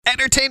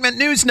Entertainment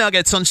news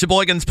nuggets on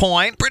Sheboygan's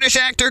Point. British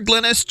actor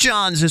Glynis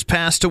Johns has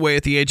passed away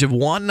at the age of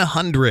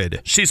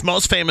 100. She's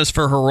most famous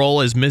for her role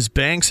as Ms.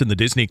 Banks in the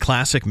Disney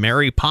classic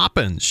Mary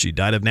Poppins. She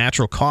died of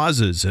natural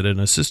causes at an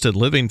assisted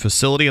living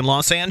facility in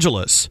Los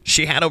Angeles.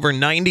 She had over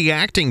 90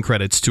 acting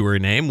credits to her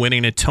name,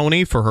 winning a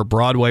Tony for her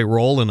Broadway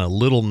role in A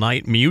Little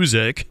Night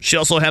Music. She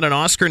also had an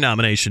Oscar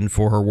nomination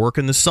for her work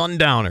in The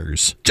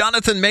Sundowners.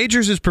 Jonathan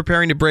Majors is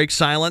preparing to break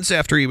silence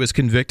after he was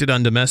convicted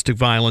on domestic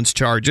violence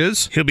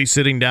charges. He'll be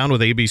sitting down with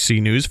ABC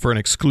News for an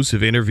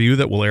exclusive interview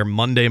that will air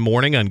Monday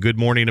morning on Good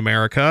Morning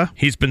America.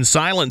 He's been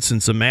silent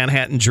since a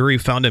Manhattan jury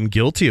found him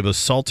guilty of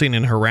assaulting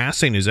and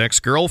harassing his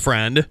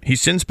ex-girlfriend. He's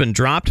since been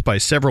dropped by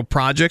several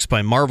projects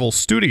by Marvel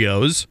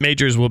Studios.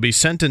 Majors will be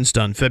sentenced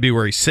on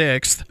February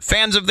 6th.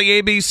 Fans of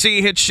the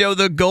ABC hit show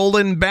The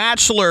Golden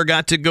Bachelor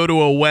got to go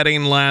to a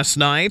wedding last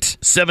night.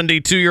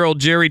 72-year-old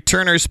Jerry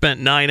Turner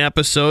spent 9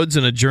 episodes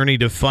in a journey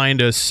to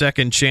find a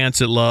second chance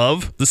at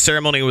love. The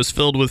ceremony was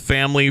filled with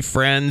family,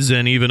 friends,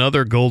 and even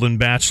other Golden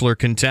Bachelor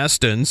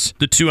contestants.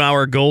 The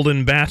 2-hour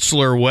Golden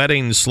Bachelor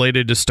wedding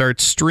slated to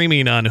start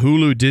streaming on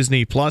Hulu,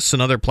 Disney Plus,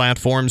 and other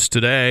platforms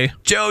today.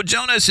 Joe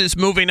Jonas is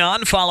moving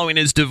on following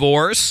his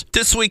divorce.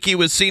 This week he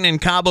was seen in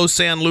Cabo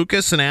San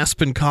Lucas and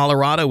Aspen,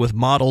 Colorado with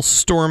model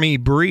Stormy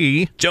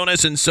Bree.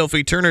 Jonas and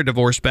Sophie Turner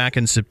divorced back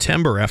in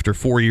September after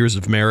 4 years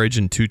of marriage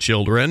and 2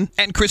 children.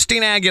 And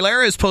Christina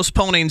Aguilera is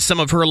postponing some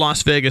of her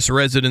Las Vegas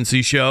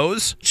residency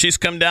shows. She's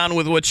come down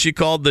with what she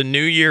called the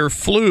New Year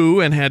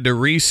flu and had to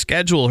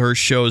reschedule her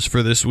shows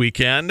for this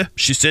weekend.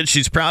 She said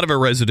she's proud of her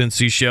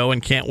residency show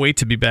and can't wait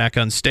to be back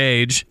on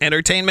stage.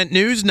 Entertainment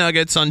news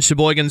nuggets on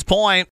Sheboygan's Point.